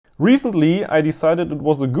Recently, I decided it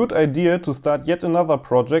was a good idea to start yet another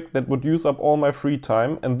project that would use up all my free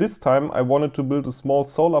time, and this time I wanted to build a small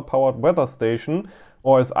solar-powered weather station,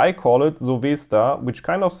 or as I call it, Sovesta, which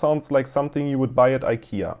kind of sounds like something you would buy at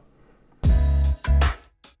IKEA.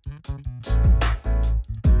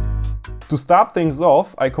 To start things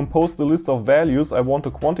off, I composed a list of values I want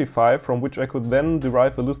to quantify, from which I could then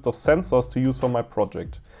derive a list of sensors to use for my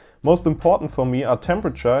project. Most important for me are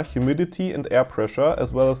temperature, humidity and air pressure,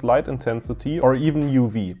 as well as light intensity or even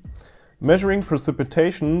UV. Measuring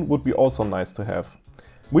precipitation would be also nice to have.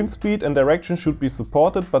 Wind speed and direction should be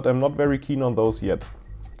supported, but I'm not very keen on those yet.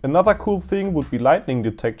 Another cool thing would be lightning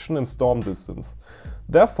detection and storm distance.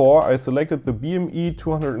 Therefore, I selected the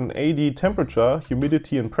BME280 temperature,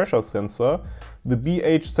 humidity and pressure sensor, the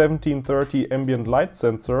BH1730 ambient light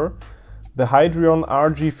sensor, the Hydrion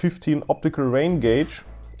RG15 optical rain gauge,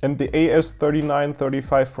 and the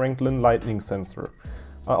AS3935 Franklin lightning sensor.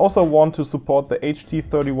 I also want to support the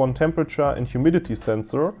SHT31 temperature and humidity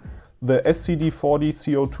sensor, the SCD40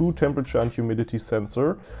 CO2 temperature and humidity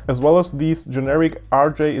sensor, as well as these generic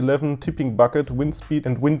RJ11 tipping bucket wind speed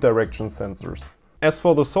and wind direction sensors. As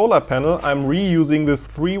for the solar panel, I'm reusing this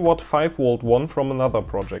 3W 5V one from another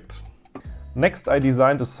project. Next, I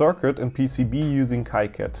designed a circuit and PCB using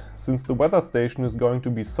KiCad. Since the weather station is going to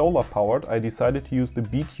be solar powered, I decided to use the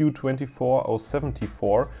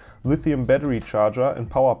BQ24074 lithium battery charger and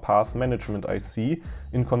power path management IC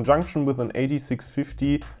in conjunction with an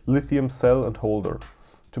 8650 lithium cell and holder.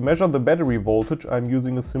 To measure the battery voltage, I'm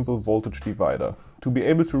using a simple voltage divider. To be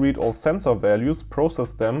able to read all sensor values,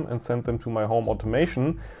 process them and send them to my home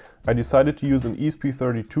automation, I decided to use an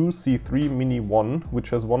ESP32 C3 Mini 1,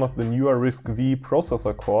 which has one of the newer RISC-V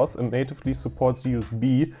processor cores and natively supports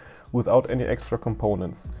USB without any extra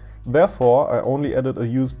components. Therefore, I only added a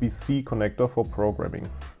USB-C connector for programming.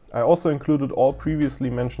 I also included all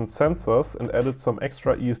previously mentioned sensors and added some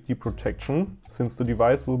extra ESD protection, since the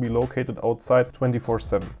device will be located outside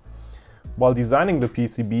 24/7. While designing the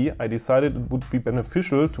PCB, I decided it would be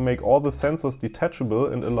beneficial to make all the sensors detachable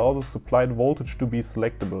and allow the supplied voltage to be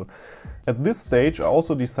selectable. At this stage, I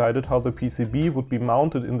also decided how the PCB would be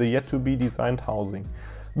mounted in the yet-to-be designed housing.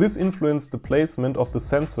 This influenced the placement of the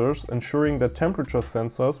sensors, ensuring that temperature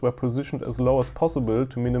sensors were positioned as low as possible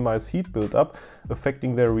to minimize heat buildup,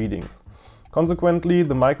 affecting their readings. Consequently,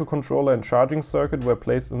 the microcontroller and charging circuit were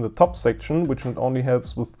placed in the top section, which not only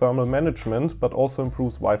helps with thermal management, but also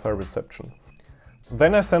improves Wi-Fi reception.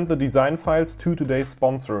 Then I sent the design files to today's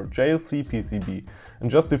sponsor, JLC PCB,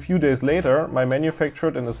 and just a few days later, my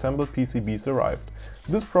manufactured and assembled PCBs arrived.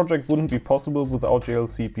 This project wouldn't be possible without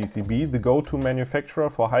JLC PCB, the go-to manufacturer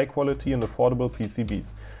for high-quality and affordable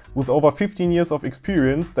PCBs. With over 15 years of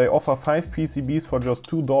experience, they offer 5 PCBs for just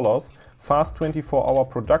 $2, fast 24-hour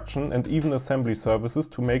production and even assembly services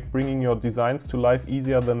to make bringing your designs to life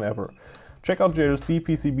easier than ever. Check out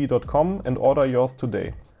jlcpcb.com and order yours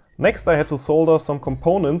today. Next, I had to solder some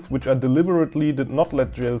components which I deliberately did not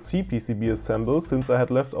let JLC PCB assemble, since I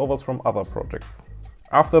had leftovers from other projects.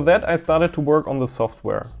 After that, I started to work on the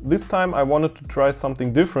software. This time I wanted to try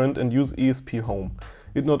something different and use ESPHome.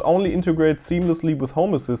 It not only integrates seamlessly with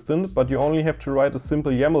Home Assistant, but you only have to write a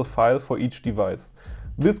simple YAML file for each device.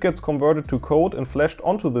 This gets converted to code and flashed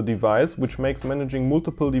onto the device, which makes managing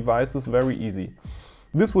multiple devices very easy.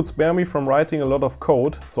 This would spare me from writing a lot of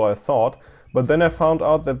code, so I thought, but then I found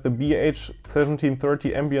out that the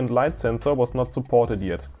BH1730 ambient light sensor was not supported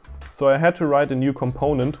yet. So I had to write a new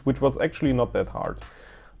component, which was actually not that hard.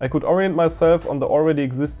 I could orient myself on the already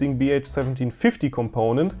existing BH1750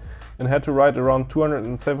 component and had to write around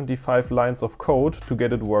 275 lines of code to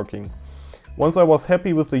get it working. Once I was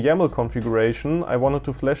happy with the YAML configuration, I wanted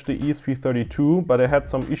to flash the ESP32, but I had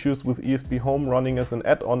some issues with ESPHome running as an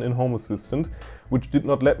add-on in Home Assistant, which did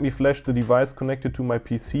not let me flash the device connected to my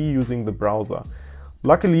PC using the browser.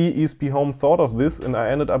 Luckily, ESPHome thought of this and I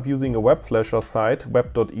ended up using a web flasher site,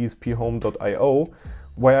 web.esphome.io,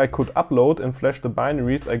 where I could upload and flash the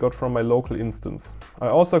binaries I got from my local instance. I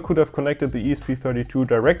also could have connected the ESP32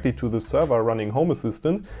 directly to the server running Home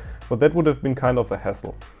Assistant, but that would have been kind of a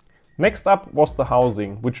hassle. Next up was the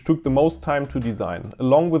housing, which took the most time to design,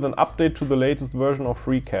 along with an update to the latest version of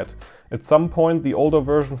FreeCAD. At some point, the older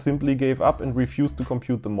version simply gave up and refused to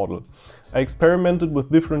compute the model. I experimented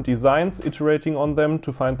with different designs, iterating on them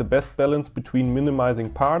to find the best balance between minimizing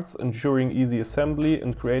parts, ensuring easy assembly,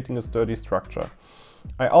 and creating a sturdy structure.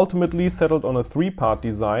 I ultimately settled on a 3-part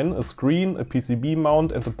design: a screen, a PCB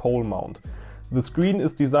mount and a pole mount. The screen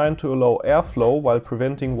is designed to allow airflow while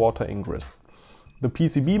preventing water ingress. The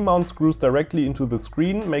PCB mount screws directly into the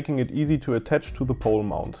screen, making it easy to attach to the pole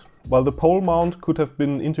mount. While the pole mount could have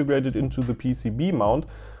been integrated into the PCB mount,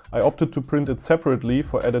 I opted to print it separately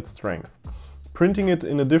for added strength. Printing it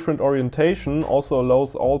in a different orientation also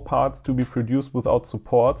allows all parts to be produced without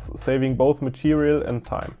supports, saving both material and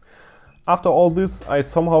time. After all this, I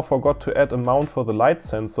somehow forgot to add a mount for the light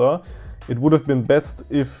sensor. It would have been best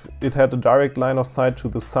if it had a direct line of sight to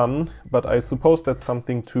the sun, but I suppose that's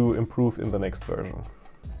something to improve in the next version.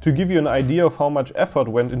 To give you an idea of how much effort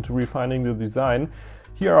went into refining the design,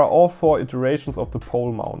 here are all 4 iterations of the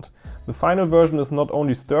pole mount. The final version is not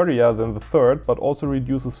only sturdier than the third, but also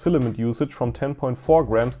reduces filament usage from 10.4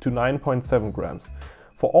 grams to 9.7 grams.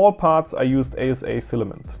 For all parts I used ASA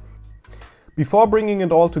filament. Before bringing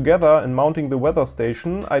it all together and mounting the weather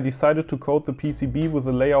station, I decided to coat the PCB with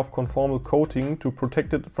a layer of conformal coating to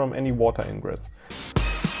protect it from any water ingress.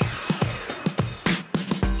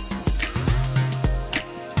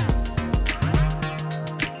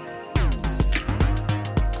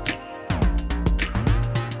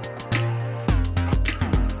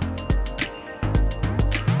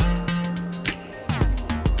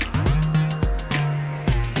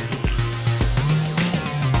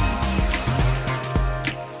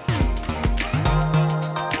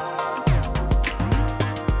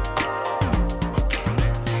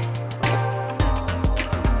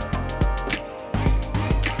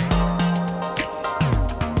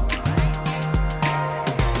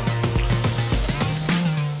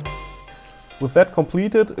 With that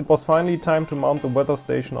completed, it was finally time to mount the weather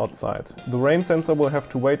station outside. The rain sensor will have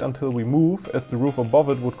to wait until we move, as the roof above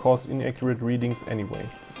it would cause inaccurate readings anyway.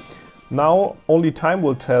 Now, only time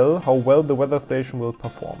will tell how well the weather station will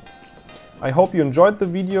perform. I hope you enjoyed the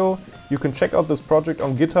video. You can check out this project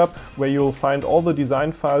on GitHub, where you'll find all the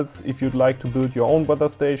design files if you'd like to build your own weather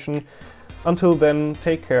station. Until then,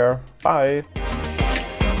 take care, bye!